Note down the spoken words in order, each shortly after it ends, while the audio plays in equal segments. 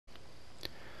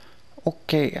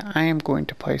Okay, I am going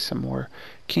to play some more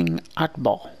King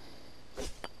Oddball. I'm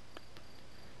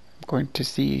going to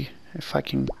see if I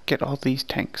can get all these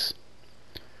tanks.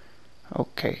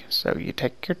 Okay, so you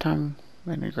take your tongue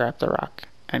and you grab the rock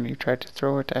and you try to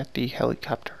throw it at the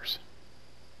helicopters.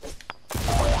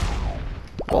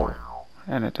 Whoa,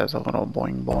 and it does a little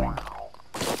boing boing.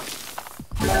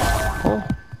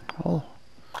 Oh,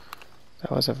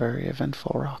 that was a very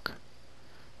eventful rock.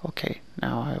 Okay,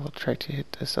 now I will try to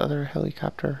hit this other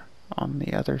helicopter on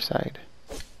the other side.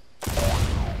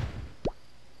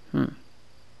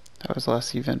 That was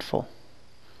less eventful.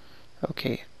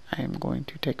 Okay, I am going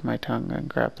to take my tongue and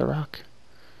grab the rock.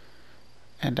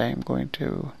 And I am going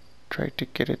to try to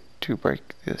get it to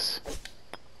break this.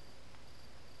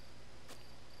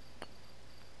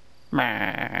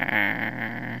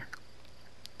 I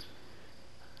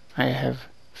have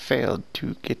failed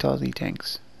to get all the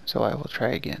tanks, so I will try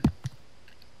again.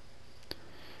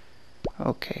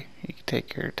 Okay, you can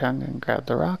take your tongue and grab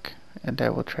the rock, and I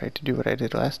will try to do what I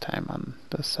did last time on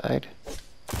this side.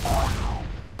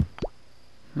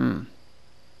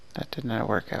 That did not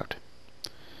work out.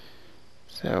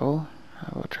 So, I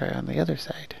will try on the other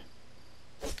side.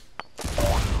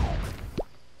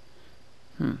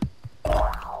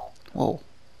 Whoa.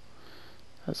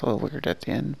 That's a little weird at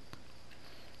the end.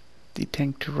 The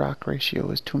tank to rock ratio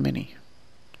is too many.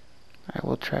 I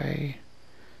will try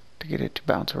to get it to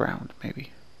bounce around,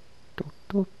 maybe.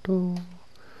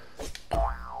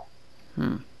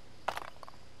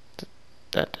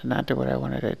 That did not do what I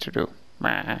wanted it to do.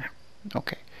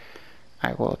 Okay.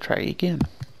 I will try again.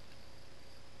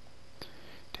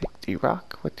 Take the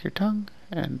rock with your tongue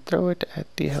and throw it at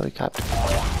the helicopter.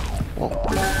 Whoa.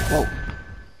 Whoa.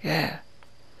 Yeah.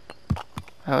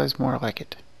 That was more like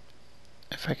it.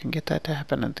 If I can get that to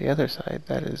happen at the other side,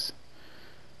 that is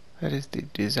the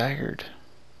desired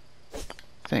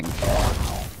thing.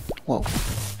 Whoa.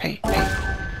 Hey.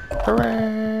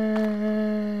 Hooray!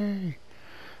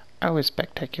 I was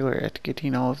spectacular at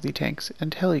getting all of the tanks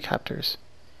and helicopters.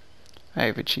 I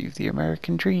have achieved the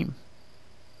American dream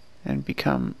and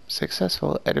become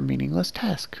successful at a meaningless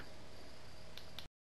task.